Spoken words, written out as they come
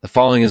The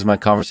following is my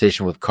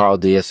conversation with Karl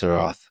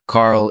Deisseroth.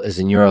 Karl is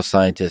a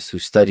neuroscientist who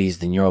studies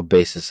the neural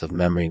basis of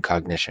memory and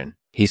cognition.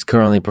 He's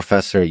currently a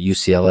professor at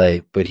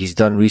UCLA, but he's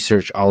done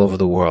research all over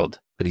the world.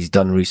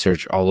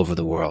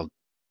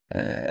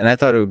 And I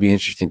thought it would be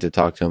interesting to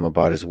talk to him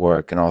about his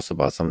work and also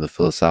about some of the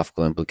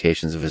philosophical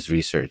implications of his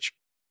research.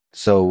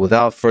 So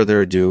without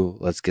further ado,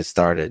 let's get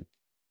started.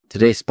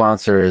 Today's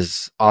sponsor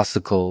is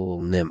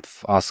Ossicle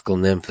Nymph. Ossicle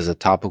Nymph is a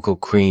topical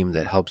cream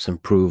that helps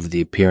improve the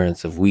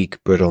appearance of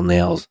weak, brittle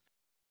nails.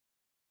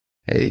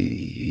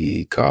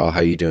 Hey, Karl,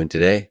 how you doing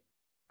today?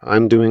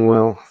 I'm doing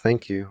well,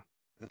 thank you.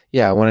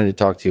 Yeah, I wanted to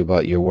talk to you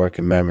about your work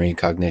in memory and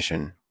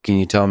cognition. Can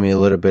you tell me a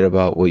little bit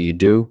about what you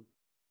do?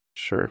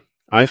 Sure.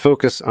 I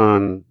focus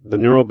on the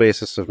neural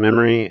basis of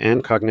memory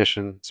and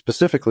cognition,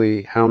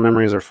 specifically how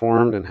memories are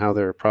formed and how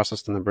they're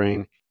processed in the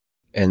brain.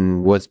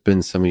 And what's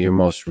been some of your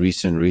most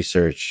recent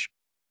research?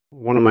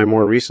 One of my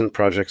more recent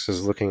projects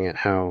is looking at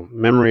how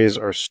memories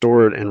are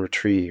stored and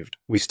retrieved.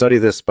 We study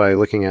this by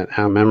looking at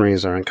how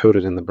memories are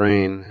encoded in the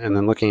brain and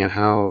then looking at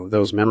how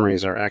those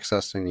memories are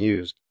accessed and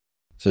used.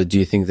 So do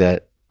you think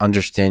that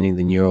understanding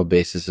the neural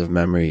basis of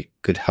memory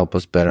could help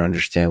us better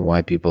understand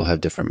why people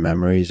have different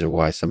memories or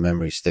why some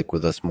memories stick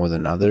with us more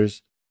than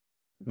others?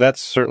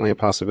 That's certainly a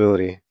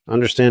possibility.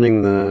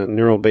 Understanding the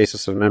neural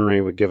basis of memory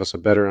would give us a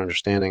better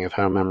understanding of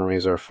how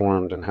memories are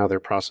formed and how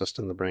they're processed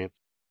in the brain.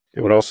 It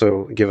would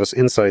also give us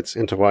insights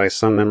into why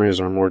some memories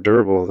are more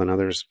durable than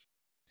others.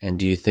 And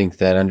do you think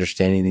that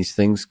understanding these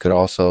things could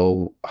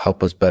also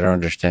help us better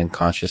understand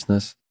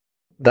consciousness?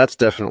 That's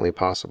definitely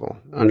possible.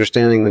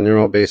 Understanding the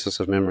neural basis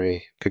of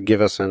memory could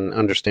give us an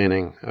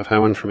understanding of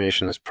how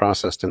information is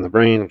processed in the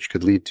brain, which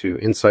could lead to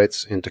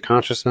insights into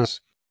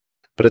consciousness.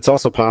 But it's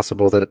also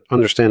possible that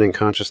understanding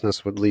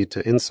consciousness would lead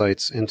to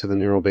insights into the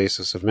neural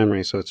basis of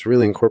memory, so it's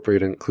really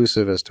incorporated and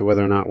inclusive as to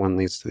whether or not one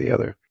leads to the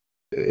other.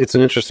 It's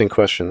an interesting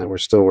question that we're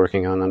still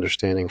working on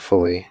understanding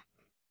fully.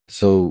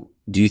 So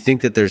do you think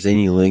that there's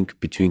any link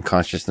between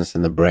consciousness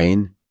and the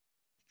brain?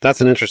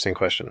 That's an interesting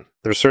question.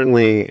 There's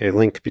certainly a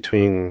link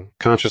between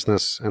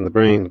consciousness and the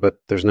brain, but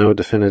there's no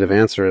definitive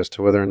answer as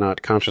to whether or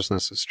not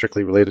consciousness is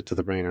strictly related to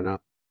the brain or not.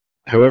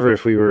 However,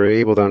 if we were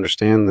able to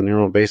understand the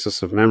neural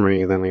basis of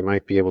memory, then we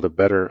might be able to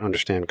better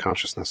understand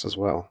consciousness as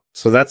well.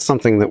 So that's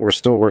something that we're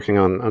still working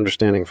on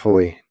understanding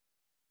fully.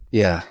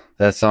 Yeah,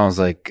 that sounds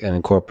like an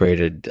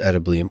incorporated,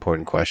 edibly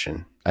important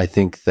question. I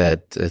think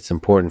that it's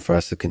important for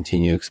us to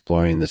continue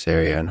exploring this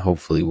area, and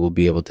hopefully we'll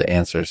be able to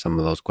answer some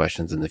of those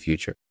questions in the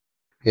future.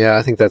 Yeah,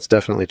 I think that's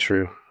definitely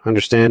true.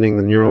 Understanding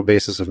the neural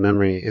basis of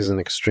memory is an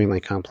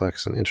extremely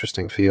complex and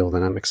interesting field,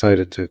 and I'm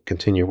excited to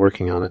continue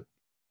working on it.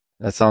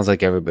 That sounds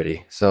like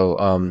everybody.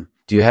 So,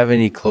 do you have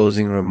any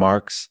closing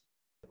remarks?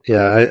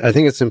 Yeah, I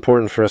think it's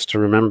important for us to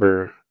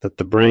remember that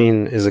the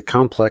brain is a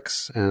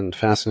complex and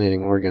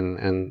fascinating organ,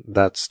 and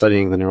that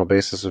studying the neural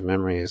basis of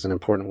memory is an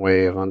important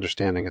way of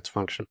understanding its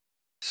function.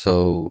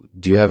 So,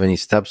 do you have any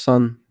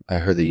stepson? I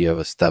heard that you have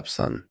a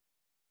stepson.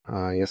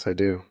 Yes, I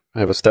do. I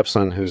have a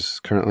stepson who's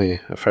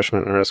currently a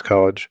freshman at Norris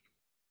College.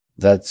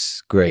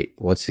 That's great.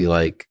 What's he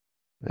like?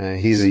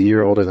 He's a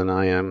year older than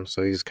I am,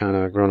 so he's kind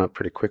of grown up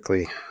pretty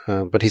quickly.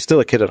 But he's still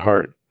a kid at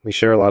heart. We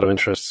share a lot of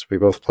interests. We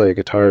both play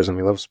guitars and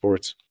we love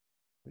sports.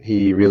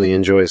 He really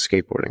enjoys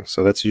skateboarding,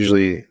 so that's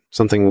usually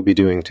something we'll be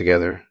doing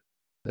together.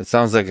 That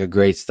sounds like a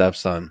great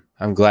stepson.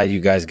 I'm glad you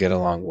guys get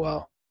along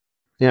well.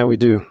 Yeah, we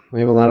do. We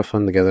have a lot of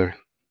fun together.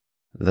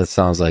 That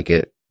sounds like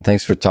it.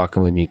 Thanks for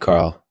talking with me,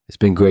 Karl. It's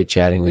been great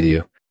chatting with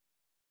you.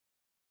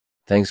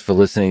 Thanks for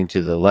listening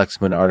to the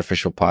Lexman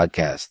Artificial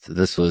Podcast.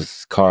 This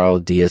was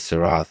Karl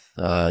Deisseroth,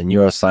 a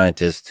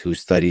neuroscientist who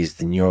studies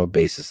the neural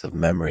basis of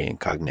memory and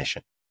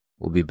cognition.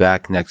 We'll be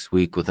back next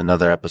week with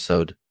another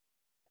episode.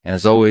 And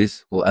as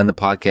always, we'll end the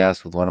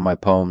podcast with one of my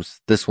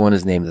poems. This one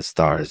is named The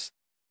Stars.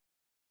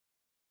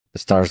 The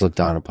stars look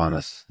down upon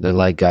us, their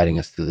light guiding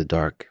us through the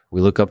dark.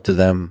 We look up to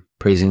them,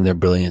 praising their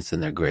brilliance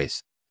and their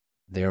grace.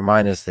 They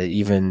remind us that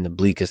even in the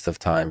bleakest of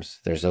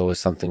times, there's always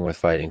something worth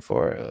fighting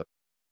for,